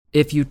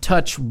If you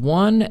touch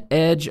one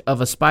edge of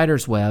a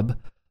spider's web,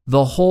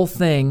 the whole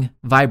thing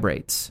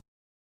vibrates.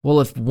 Well,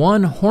 if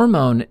one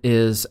hormone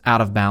is out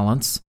of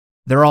balance,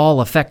 they're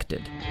all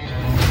affected.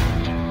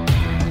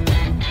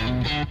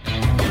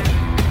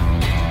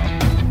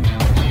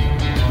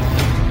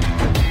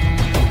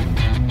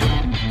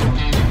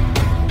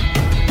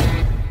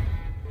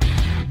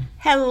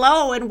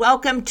 Hello and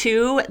welcome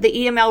to the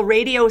EML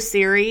radio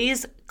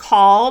series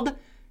called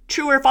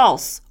True or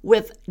False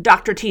with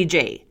Dr.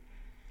 TJ.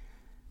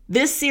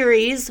 This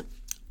series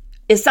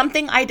is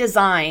something I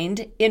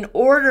designed in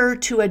order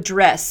to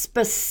address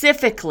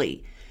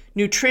specifically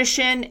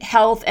nutrition,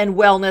 health, and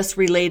wellness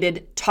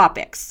related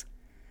topics.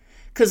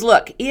 Because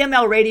look,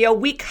 EML radio,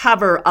 we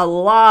cover a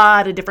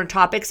lot of different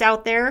topics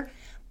out there,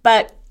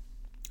 but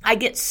I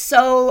get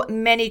so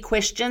many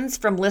questions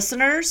from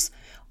listeners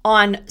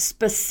on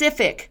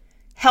specific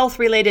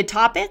health-related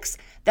topics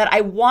that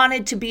I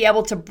wanted to be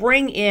able to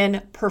bring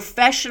in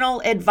professional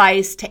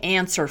advice to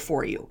answer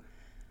for you.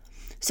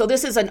 So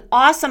this is an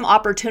awesome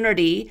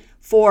opportunity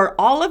for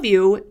all of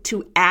you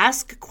to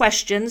ask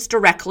questions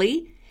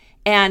directly,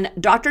 and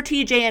Dr.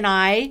 TJ and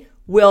I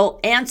will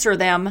answer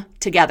them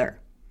together.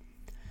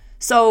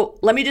 So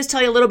let me just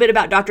tell you a little bit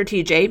about Dr.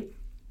 TJ.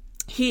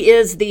 He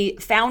is the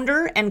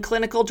founder and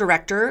clinical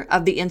director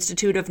of the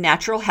Institute of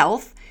Natural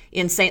Health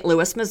in St.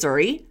 Louis,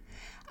 Missouri.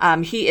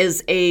 He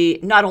is a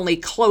not only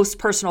close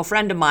personal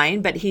friend of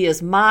mine, but he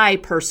is my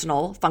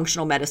personal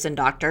functional medicine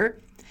doctor.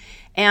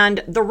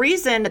 And the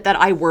reason that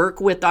I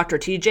work with Dr.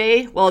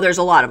 TJ, well, there's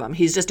a lot of them.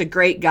 He's just a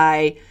great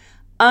guy,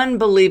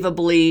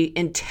 unbelievably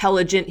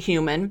intelligent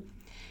human.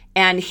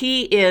 And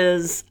he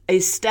is a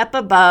step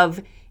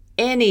above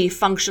any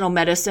functional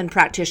medicine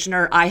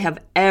practitioner I have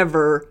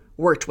ever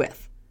worked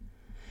with.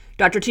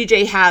 Dr.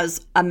 TJ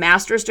has a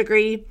master's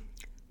degree,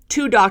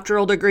 2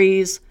 doctoral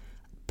degrees,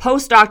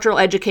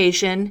 postdoctoral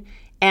education,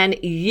 and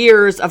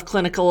years of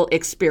clinical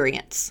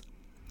experience.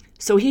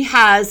 So he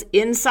has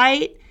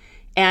insight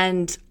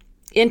and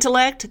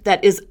intellect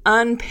that is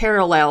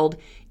unparalleled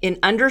in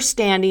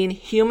understanding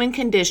human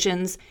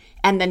conditions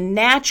and the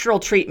natural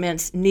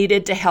treatments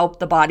needed to help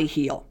the body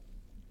heal.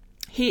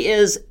 He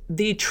is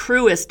the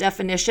truest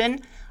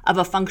definition of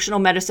a functional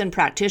medicine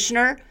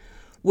practitioner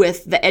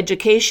with the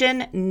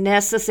education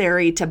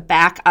necessary to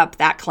back up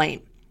that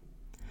claim.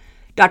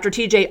 Dr.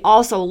 TJ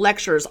also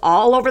lectures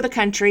all over the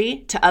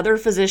country to other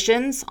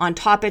physicians on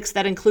topics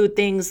that include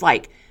things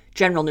like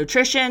general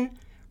nutrition,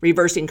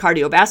 reversing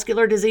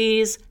cardiovascular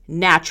disease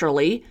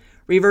naturally,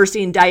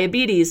 reversing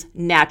diabetes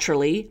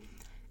naturally,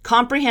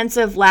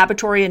 comprehensive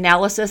laboratory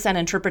analysis and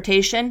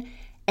interpretation,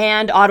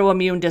 and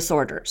autoimmune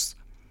disorders.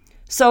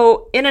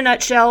 So, in a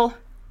nutshell,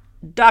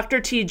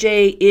 Dr.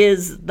 TJ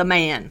is the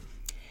man.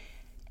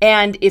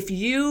 And if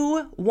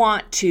you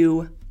want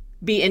to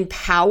be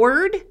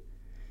empowered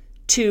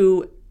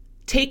to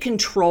take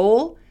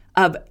control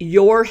of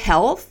your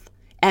health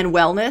and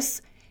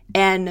wellness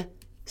and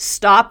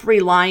stop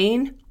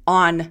relying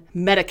on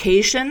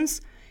medications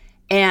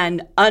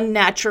and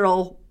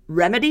unnatural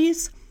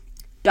remedies,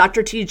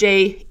 Dr.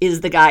 TJ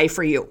is the guy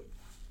for you.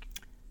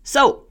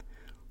 So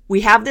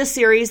we have this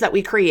series that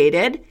we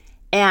created,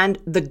 and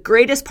the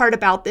greatest part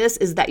about this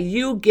is that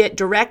you get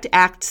direct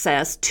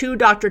access to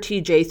Dr.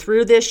 TJ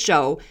through this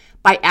show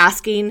by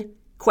asking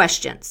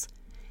questions.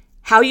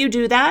 How you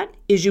do that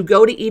is you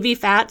go to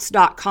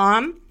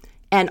evfats.com,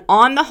 and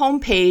on the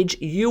homepage,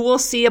 you will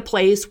see a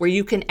place where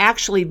you can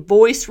actually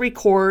voice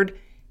record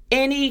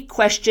any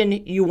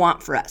question you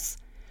want for us.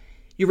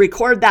 You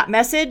record that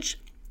message,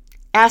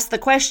 ask the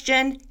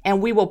question,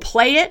 and we will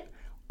play it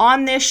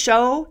on this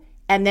show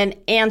and then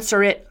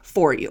answer it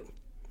for you.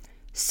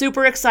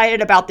 Super excited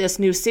about this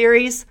new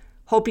series.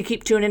 Hope you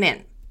keep tuning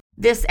in.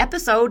 This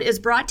episode is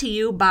brought to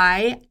you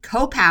by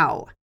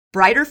Copow.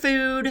 Brighter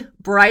food,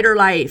 brighter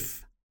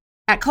life.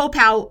 At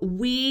Copow,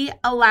 we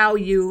allow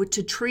you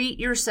to treat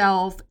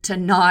yourself to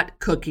not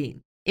cooking.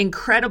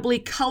 Incredibly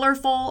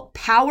colorful,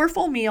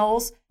 powerful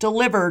meals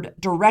delivered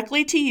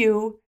directly to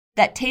you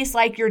that taste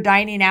like you're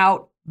dining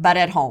out, but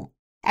at home.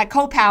 At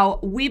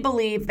Copow, we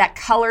believe that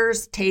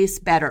colors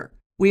taste better.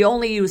 We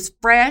only use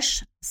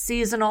fresh,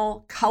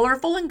 seasonal,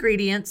 colorful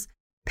ingredients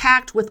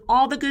packed with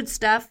all the good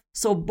stuff,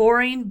 so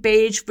boring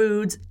beige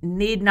foods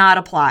need not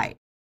apply.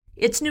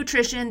 It's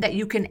nutrition that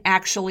you can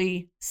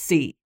actually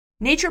see.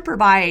 Nature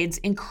provides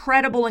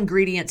incredible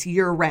ingredients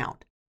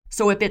year-round.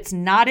 So if it's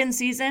not in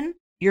season,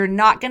 you're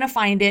not going to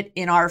find it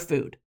in our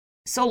food.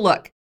 So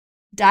look,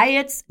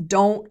 diets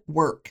don't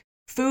work.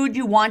 Food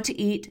you want to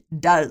eat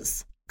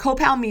does.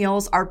 Copow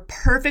meals are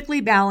perfectly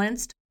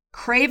balanced,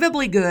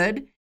 craveably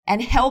good,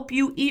 and help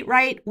you eat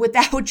right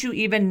without you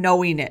even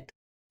knowing it.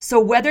 So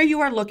whether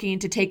you are looking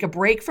to take a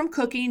break from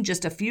cooking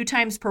just a few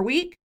times per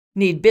week,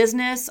 need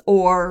business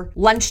or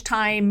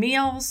lunchtime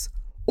meals,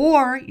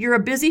 or you're a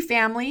busy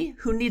family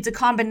who needs a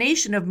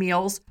combination of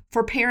meals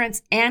for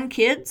parents and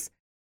kids,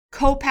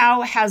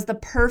 Copow has the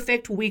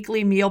perfect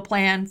weekly meal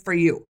plan for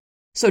you.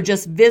 So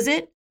just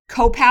visit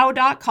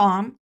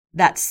copow.com,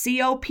 that's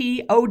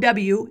COPOW.com,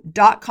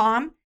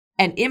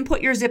 and input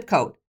your zip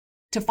code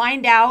to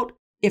find out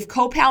if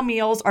Copow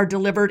meals are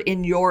delivered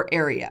in your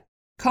area.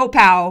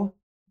 Copow,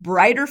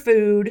 brighter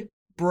food,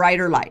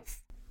 brighter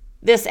life.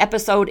 This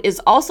episode is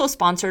also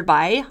sponsored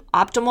by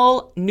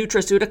Optimal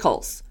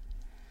Nutraceuticals.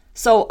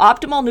 So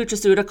Optimal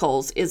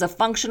Nutraceuticals is a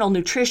functional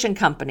nutrition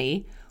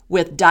company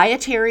with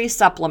dietary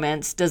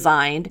supplements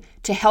designed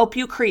to help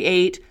you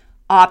create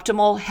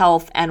optimal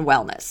health and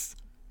wellness.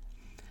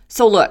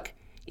 So look,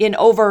 in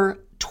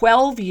over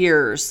 12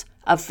 years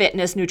of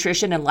fitness,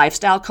 nutrition, and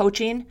lifestyle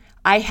coaching,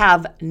 I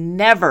have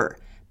never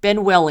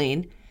been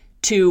willing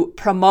to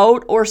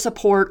promote or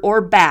support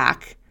or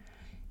back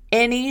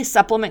any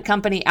supplement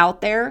company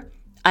out there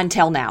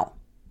until now.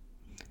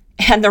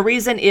 And the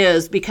reason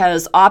is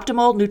because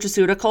Optimal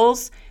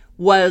Nutraceuticals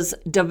was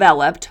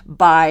developed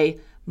by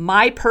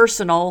my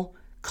personal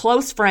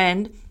close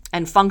friend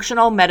and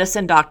functional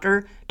medicine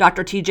doctor,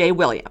 Dr. TJ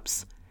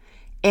Williams.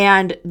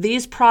 And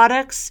these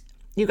products,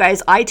 you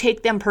guys, I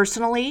take them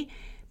personally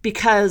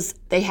because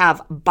they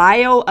have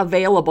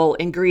bioavailable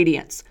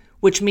ingredients,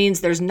 which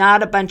means there's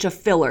not a bunch of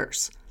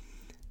fillers.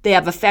 They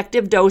have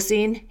effective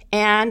dosing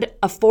and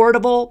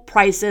affordable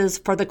prices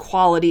for the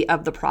quality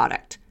of the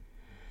product.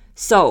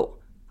 So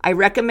I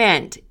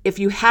recommend, if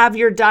you have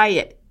your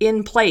diet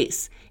in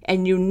place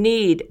and you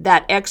need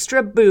that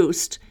extra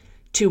boost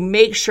to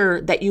make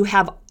sure that you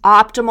have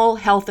optimal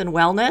health and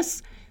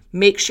wellness,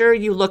 make sure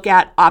you look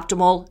at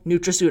Optimal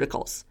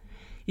Nutraceuticals.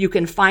 You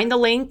can find the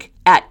link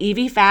at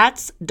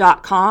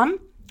evfats.com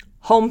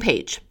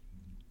homepage.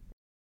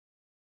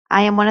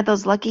 I am one of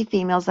those lucky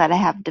females that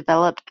have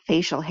developed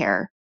facial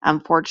hair.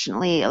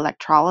 Unfortunately,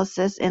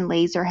 electrolysis and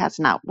laser has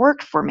not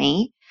worked for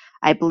me.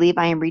 I believe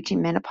I am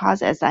reaching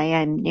menopause as I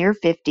am near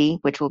 50,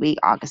 which will be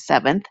August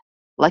 7th.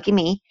 Lucky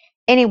me.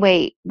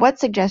 Anyway, what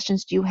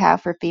suggestions do you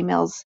have for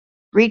females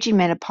reaching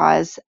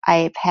menopause?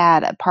 I've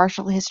had a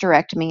partial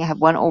hysterectomy. I have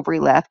one ovary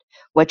left,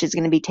 which is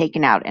going to be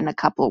taken out in a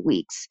couple of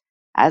weeks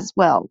as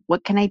well.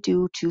 What can I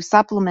do to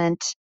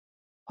supplement,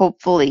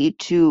 hopefully,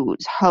 to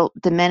help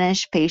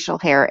diminish facial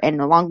hair?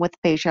 And along with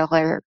facial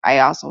hair, I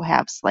also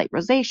have slight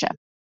rosacea.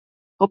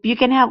 Hope you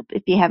can help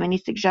if you have any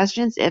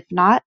suggestions. If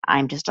not,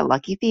 I'm just a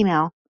lucky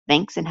female.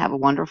 Thanks and have a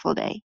wonderful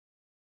day.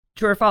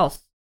 True or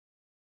false?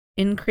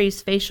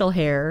 Increased facial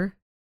hair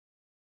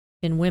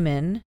in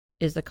women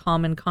is a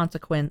common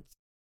consequence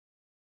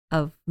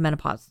of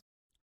menopause.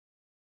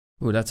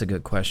 Ooh, that's a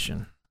good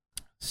question.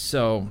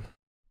 So,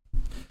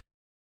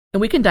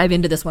 and we can dive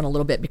into this one a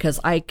little bit because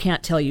I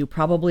can't tell you,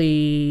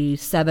 probably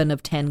 7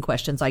 of 10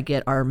 questions I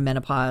get are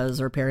menopause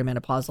or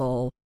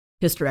perimenopausal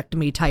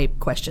hysterectomy type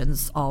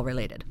questions, all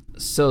related.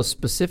 So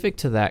specific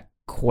to that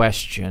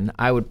question,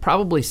 I would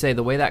probably say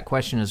the way that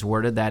question is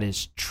worded, that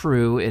is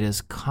true. It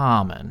is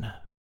common,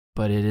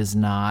 but it is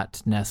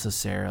not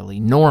necessarily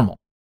normal.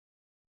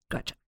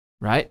 Gotcha.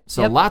 Right?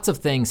 So Lots of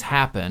things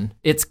happen.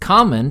 It's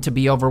common to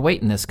be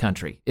overweight in this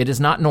country. It is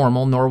not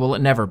normal, nor will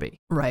it never be.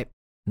 Right.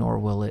 Nor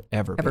will it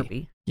ever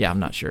be. Yeah, I'm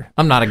not sure.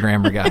 I'm not a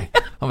grammar guy.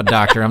 I'm a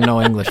doctor. I'm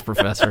no English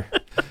professor.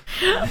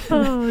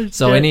 Oh,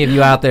 so any of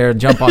you out there,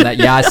 jump on that.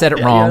 Yeah, I said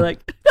it wrong.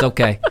 It's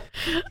okay.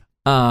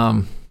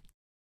 I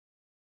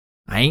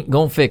ain't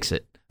gonna fix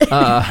it.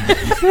 Have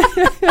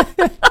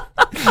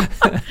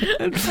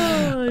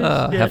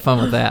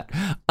fun with that.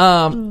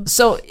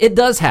 So it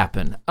does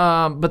happen.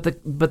 But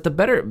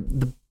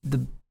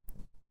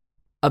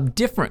a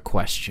different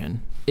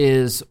question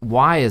is,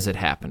 why is it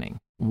happening?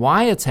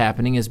 Why it's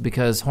happening is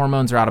because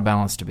hormones are out of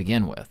balance to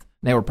begin with.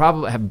 They were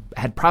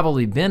had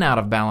probably been out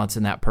of balance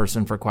in that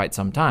person for quite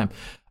some time.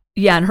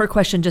 Yeah, and her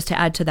question, just to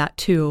add to that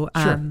too,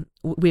 Sure.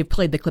 We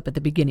played the clip at the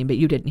beginning, but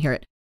you didn't hear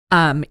it,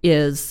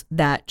 is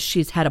that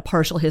she's had a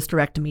partial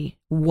hysterectomy,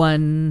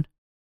 one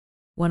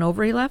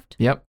ovary left?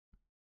 Yep.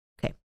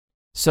 Okay.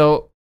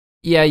 So,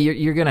 yeah,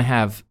 you're going to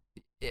have,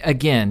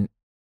 again,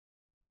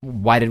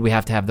 why did we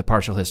have to have the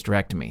partial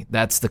hysterectomy?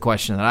 That's the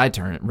question that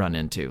I run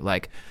into.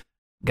 Like,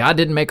 God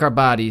didn't make our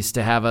bodies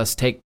to have us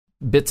take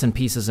bits and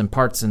pieces and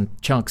parts and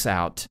chunks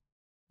out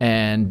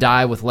and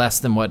die with less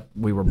than what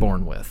we were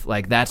born with.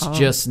 Like, that's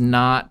just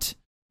not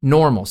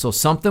normal. So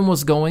something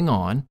was going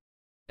on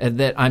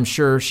that I'm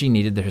sure she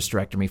needed the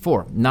hysterectomy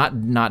for.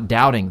 Not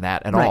doubting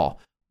that at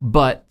all.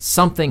 But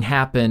something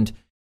happened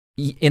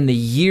in the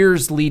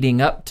years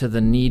leading up to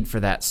the need for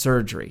that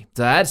surgery.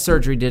 So that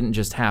surgery didn't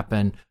just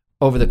happen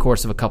over the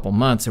course of a couple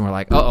months and we're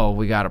like, uh-oh,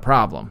 we got a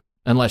problem.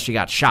 Unless you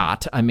got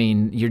shot. I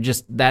mean,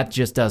 that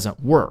just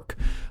doesn't work.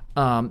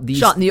 Shot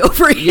in the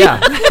ovary.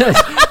 Yeah.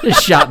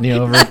 Just shot in the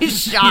ovary.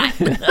 Nice shot.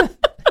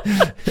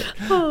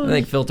 I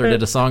think Filter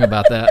did a song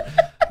about that.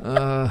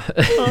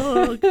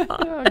 Oh,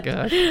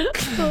 God.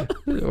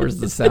 Where's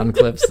the sound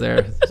clips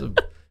there? There's a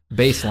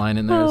bass line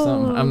in there or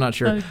something. I'm not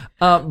sure.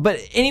 But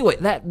anyway,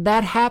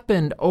 that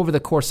happened over the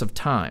course of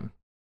time.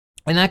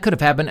 And that could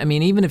have happened. I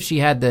mean, even if she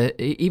had had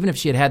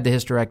the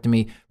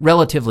hysterectomy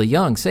relatively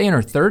young, say in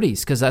her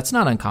 30s, because that's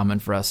not uncommon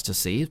for us to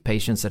see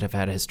patients that have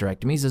had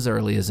hysterectomies as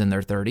early as in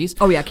their 30s.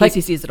 Oh yeah, Casey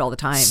sees it all the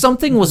time.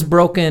 Something was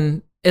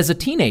broken as a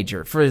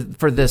teenager for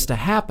this to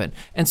happen.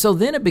 And so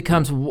then it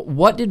becomes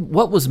what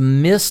was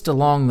missed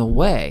along the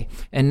way.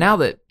 And now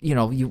that,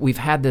 we've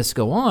had this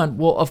go on,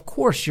 well, of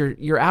course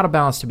you're out of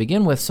balance to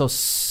begin with, so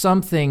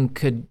something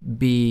could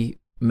be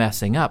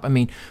messing up. I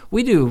mean,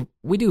 we do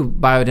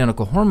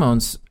bioidentical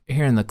hormones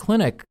here in the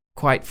clinic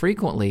quite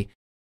frequently,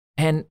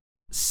 and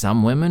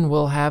some women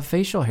will have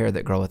facial hair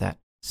that grow with that.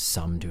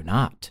 Some do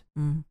not.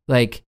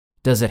 Like,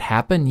 does it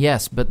happen?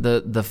 Yes, but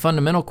the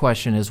fundamental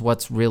question is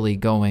what's really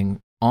going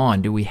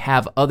on? Do we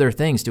have other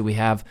things? Do we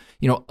have,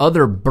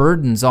 other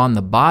burdens on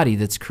the body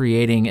that's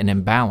creating an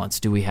imbalance?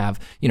 Do we have,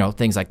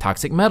 things like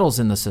toxic metals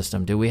in the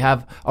system?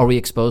 Are we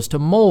exposed to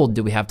mold?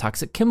 Do we have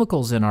toxic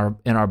chemicals in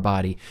our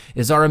body?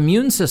 Is our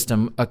immune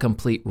system a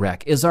complete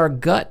wreck? Is our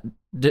gut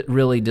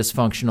really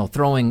dysfunctional,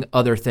 throwing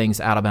other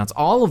things out of balance?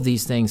 All of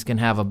these things can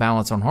have a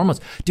balance on hormones.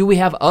 Do we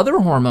have other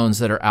hormones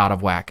that are out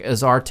of whack?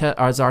 Is our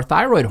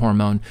thyroid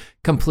hormone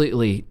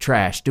completely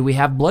trashed? Do we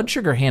have blood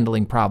sugar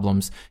handling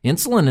problems?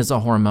 Insulin is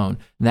a hormone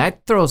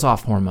that throws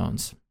off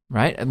hormones,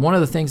 right? And one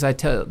of the things I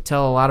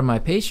tell a lot of my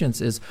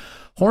patients is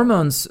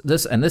hormones.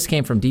 This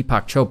came from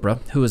Deepak Chopra,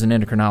 who is an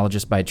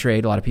endocrinologist by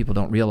trade. A lot of people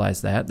don't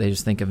realize that. They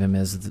just think of him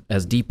as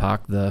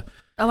Deepak, the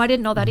Oh, I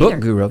didn't know that book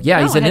either. guru. Yeah,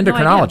 No, he's I an had no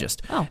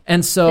endocrinologist. idea. Oh,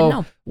 and so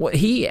didn't know.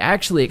 he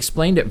actually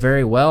explained it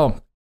very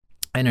well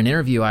in an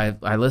interview.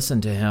 I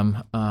listened to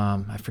him.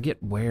 I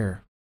forget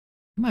where.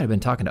 He might have been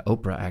talking to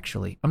Oprah,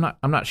 actually. I'm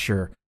not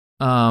sure.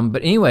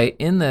 But anyway,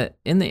 in the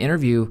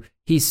interview,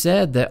 he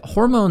said that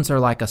hormones are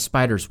like a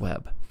spider's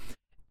web.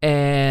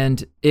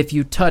 And if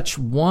you touch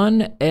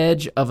one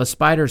edge of a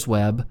spider's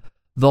web,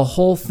 the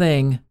whole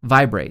thing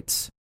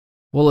vibrates.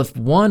 Well, if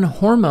one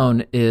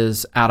hormone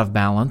is out of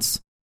balance,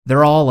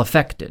 they're all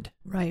affected.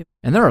 Right.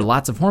 And there are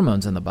lots of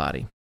hormones in the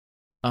body.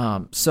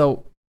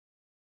 So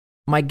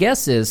my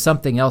guess is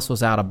something else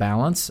was out of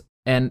balance,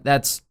 and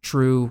that's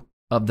true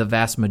of the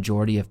vast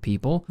majority of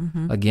people.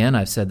 Mm-hmm. Again,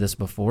 I've said this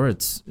before.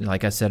 It's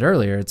like I said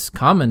earlier, it's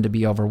common to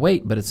be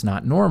overweight, but it's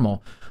not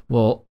normal.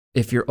 Well,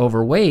 if you're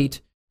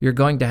overweight, you're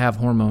going to have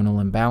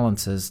hormonal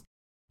imbalances.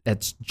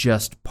 That's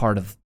just part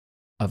of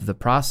the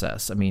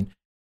process. I mean,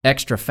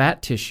 extra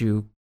fat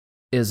tissue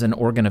is an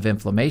organ of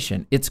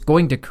inflammation. It's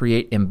going to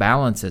create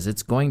imbalances.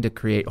 It's going to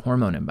create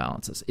hormone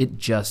imbalances. It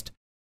just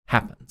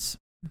happens.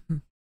 Mm-hmm.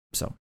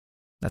 So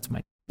that's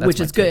my Which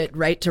is take. good,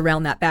 right? To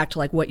round that back to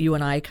like what you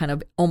and I kind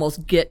of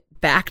almost get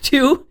back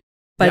to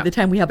by Yeah. the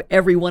time we have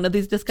every one of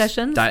these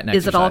discussions. Diet and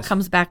is it all exercise.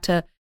 comes back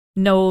to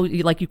no,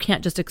 you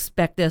can't just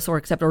expect this or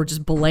accept or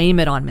just blame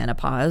it on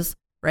menopause,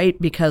 right?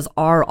 Because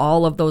are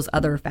all of those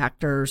other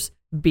factors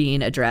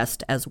being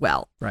addressed as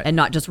well? Right. And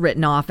not just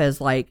written off as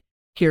like,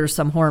 here's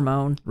some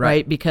hormone,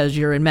 right? Because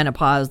you're in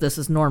menopause, this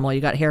is normal. You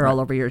got hair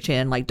all over your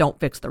chin. Like, don't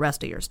fix the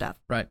rest of your stuff.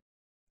 Right.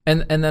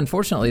 And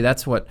unfortunately,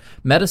 that's what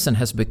medicine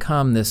has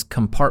become, this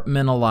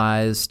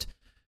compartmentalized,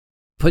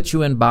 put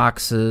you in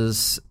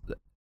boxes,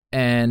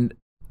 and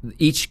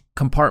each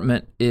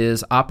compartment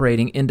is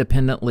operating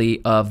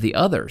independently of the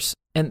others.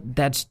 And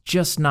that's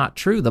just not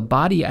true. The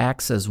body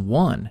acts as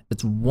one.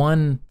 It's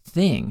one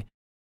thing.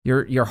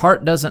 Your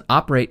heart doesn't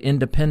operate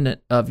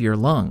independent of your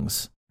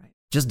lungs.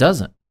 Just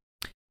doesn't.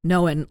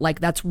 No, and like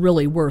that's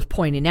really worth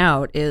pointing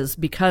out is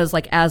because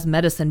like as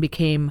medicine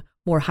became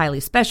more highly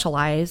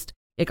specialized,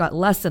 it got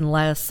less and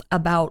less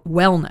about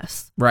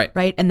wellness. Right.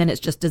 Right. And then it's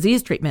just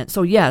disease treatment.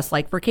 So yes,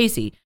 like for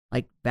Casey,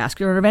 like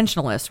vascular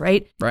interventionalist,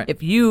 right? Right.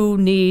 If you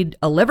need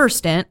a liver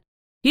stent,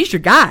 he's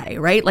your guy,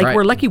 right? Like Right.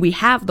 we're lucky we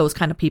have those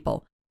kind of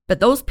people. But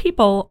those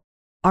people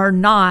they're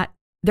not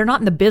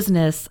in the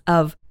business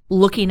of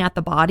looking at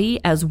the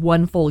body as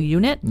one full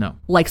unit. No.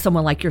 Like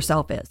someone like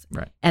yourself is.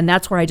 Right. And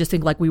that's where I just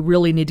think like we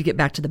really need to get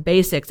back to the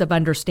basics of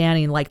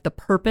understanding like the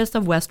purpose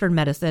of Western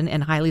medicine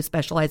and highly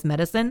specialized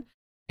medicine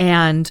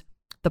and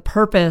the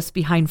purpose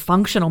behind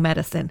functional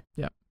medicine.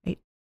 Yeah. Right.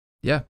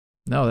 Yeah.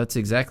 No, that's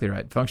exactly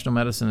right. Functional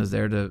medicine is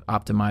there to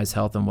optimize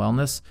health and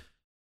wellness.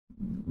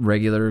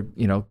 Regular,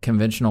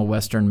 conventional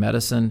Western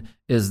medicine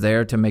is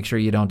there to make sure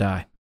you don't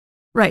die.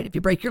 Right. If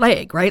you break your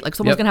leg, right? Like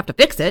someone's Yep. going to have to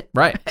fix it.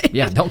 Right.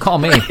 Yeah. Don't call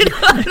me.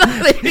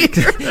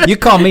 Right? You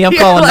call me, I'm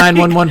calling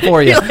 911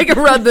 for you. You like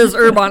rub this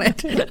herb on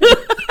it.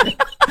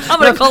 I'm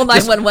going to call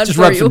 911 Just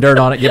for rub you. some dirt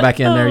on it, get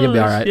back in there, you'll be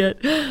all right.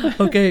 Shit.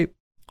 Okay.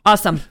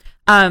 Awesome.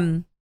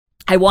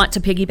 I want to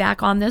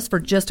piggyback on this for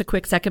just a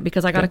quick second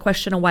because I got a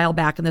question a while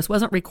back and this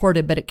wasn't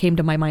recorded, but it came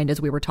to my mind as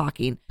we were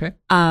talking. Okay.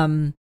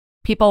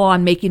 People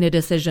on making a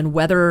decision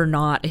whether or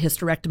not a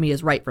hysterectomy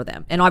is right for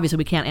them. And obviously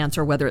we can't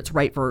answer whether it's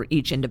right for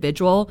each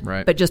individual,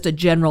 Right. but just a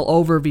general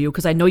overview.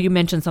 Because I know you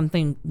mentioned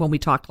something when we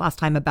talked last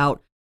time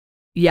about,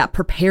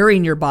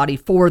 preparing your body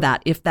for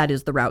that if that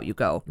is the route you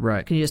go.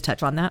 Right. Can you just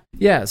touch on that?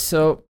 Yeah.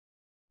 So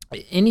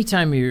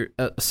anytime your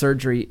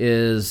surgery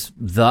is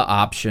the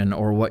option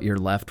or what you're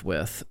left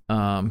with,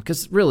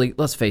 because really,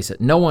 let's face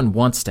it, no one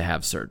wants to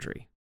have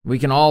surgery. We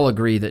can all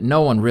agree that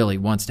no one really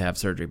wants to have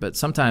surgery, but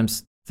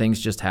sometimes things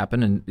just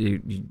happen, and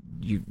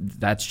you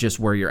that's just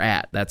where you're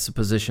at. That's the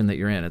position that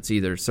you're in. It's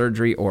either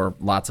surgery or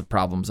lots of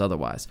problems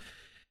otherwise.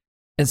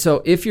 And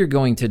so if you're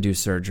going to do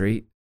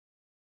surgery,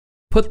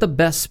 put the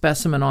best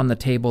specimen on the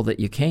table that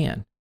you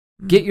can.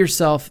 Get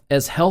yourself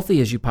as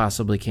healthy as you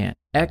possibly can.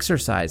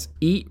 Exercise,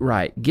 eat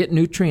right, get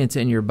nutrients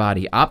in your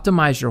body,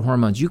 optimize your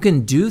hormones. You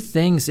can do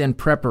things in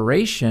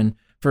preparation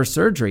for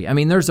surgery. I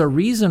mean, there's a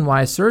reason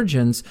why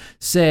surgeons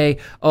say,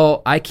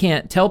 "Oh, I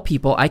can't tell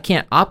people I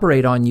can't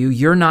operate on you.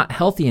 You're not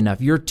healthy enough.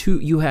 You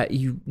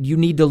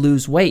need to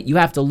lose weight. You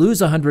have to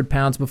lose 100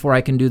 pounds before I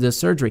can do this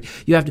surgery."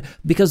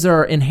 Because there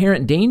are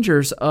inherent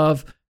dangers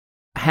of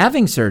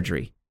having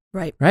surgery.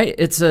 Right.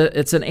 It's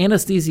an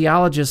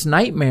anesthesiologist's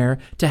nightmare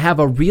to have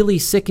a really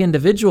sick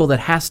individual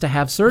that has to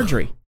have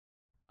surgery.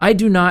 I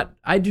do not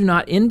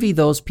envy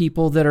those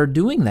people that are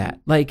doing that.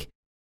 Like,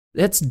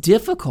 that's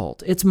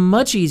difficult. It's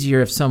much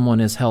easier if someone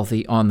is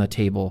healthy on the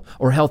table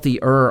or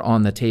healthier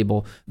on the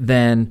table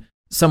than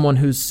someone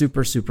who's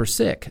super, super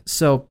sick.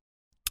 So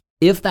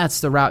if that's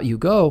the route you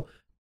go,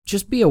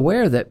 just be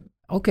aware that,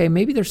 okay,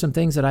 maybe there's some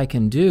things that I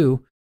can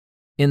do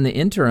in the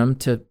interim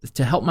to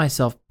help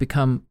myself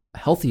become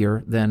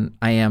healthier than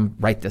I am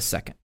right this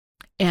second.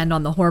 And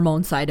on the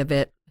hormone side of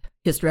it,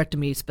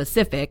 hysterectomy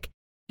specific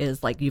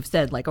is like you've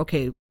said, like,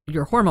 okay,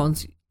 your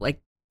hormones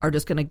like are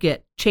just going to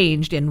get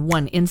changed in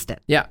one instant.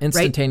 Yeah,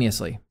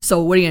 instantaneously. Right?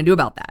 So what are you going to do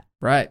about that?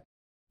 Right.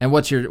 And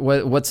what's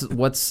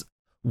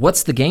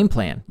the game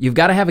plan? You've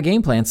got to have a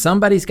game plan.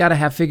 Somebody's got to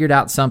have figured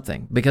out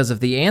something, because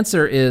if the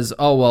answer is,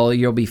 "Oh, well,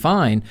 you'll be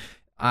fine,"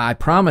 I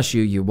promise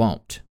you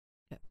won't.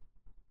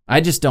 I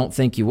just don't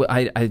think you will.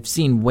 I've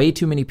seen way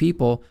too many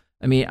people.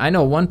 I mean, I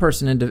know one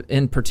person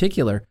in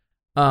particular.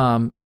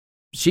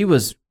 She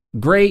was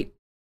great,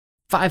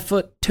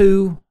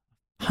 5'2",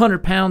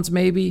 100 pounds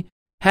maybe,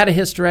 had a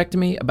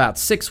hysterectomy. About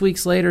 6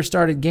 weeks later,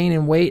 started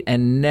gaining weight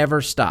and never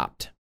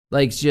stopped.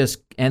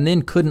 And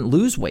then couldn't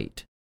lose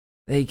weight.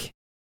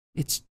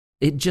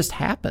 It just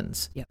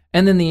happens. Yep.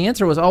 And then the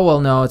answer was, "Oh, well,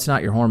 no, it's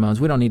not your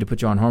hormones. We don't need to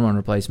put you on hormone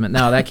replacement.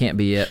 No, that can't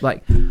be it."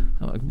 Like,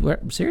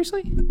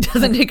 seriously?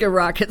 Doesn't take a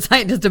rocket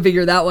scientist to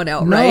figure that one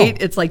out, No.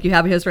 right? It's like you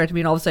have a hysterectomy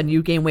and all of a sudden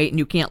you gain weight and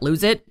you can't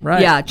lose it.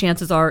 Right. Yeah,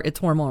 chances are it's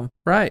hormone.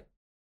 Right.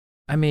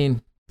 I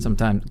mean,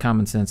 sometimes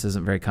common sense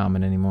isn't very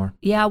common anymore.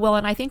 Yeah, well,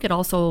 and I think it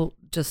also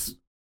just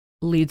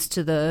leads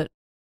to the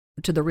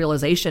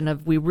realization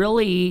of we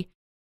really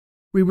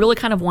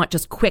kind of want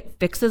just quick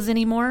fixes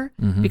anymore,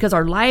 because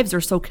our lives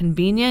are so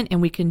convenient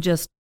and we can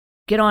just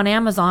get on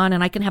Amazon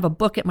and I can have a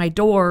book at my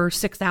door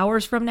 6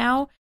 hours from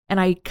now.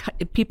 And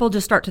people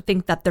just start to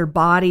think that their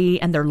body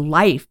and their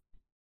life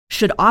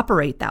should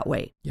operate that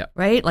way. Yep.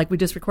 Right? Like we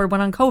just recorded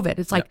one on COVID.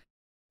 It's like,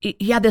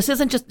 yeah, this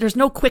isn't just, there's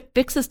no quick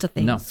fixes to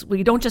things. No.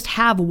 We don't just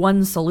have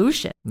one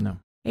solution. No.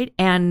 Right?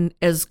 And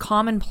as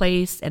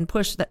commonplace and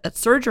push that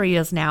surgery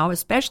is now,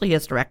 especially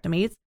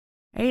hysterectomies,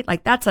 right?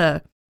 Like that's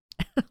I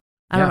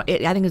don't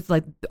know. I think it's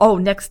like,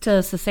 next to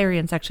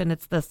cesarean section,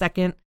 it's the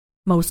second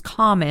most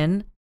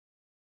common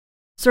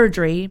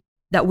surgery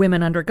that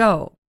women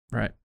undergo.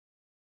 Right.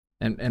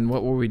 And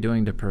what were we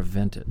doing to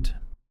prevent it?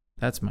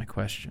 That's my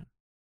question.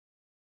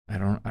 I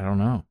don't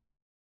know.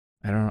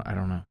 I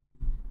don't know.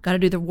 Got to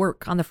do the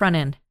work on the front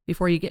end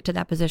before you get to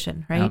that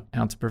position, right?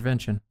 Ounce of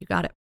prevention. You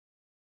got it.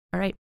 All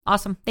right.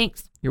 Awesome.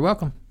 Thanks. You're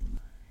welcome.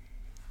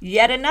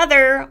 Yet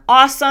another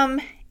awesome,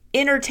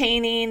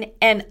 entertaining,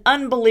 and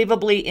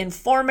unbelievably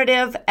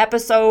informative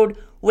episode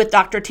with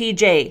Dr.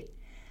 TJ.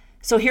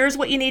 So here's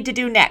what you need to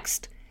do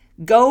next.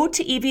 Go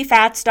to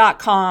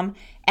evfats.com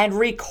and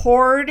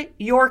record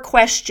your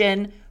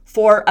question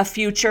for a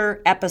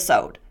future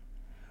episode.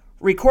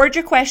 Record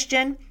your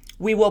question.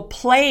 We will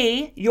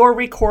play your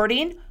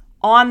recording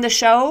on the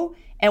show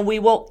and we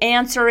will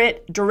answer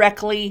it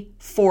directly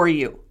for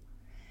you.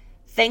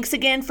 Thanks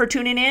again for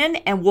tuning in,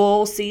 and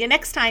we'll see you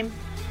next time.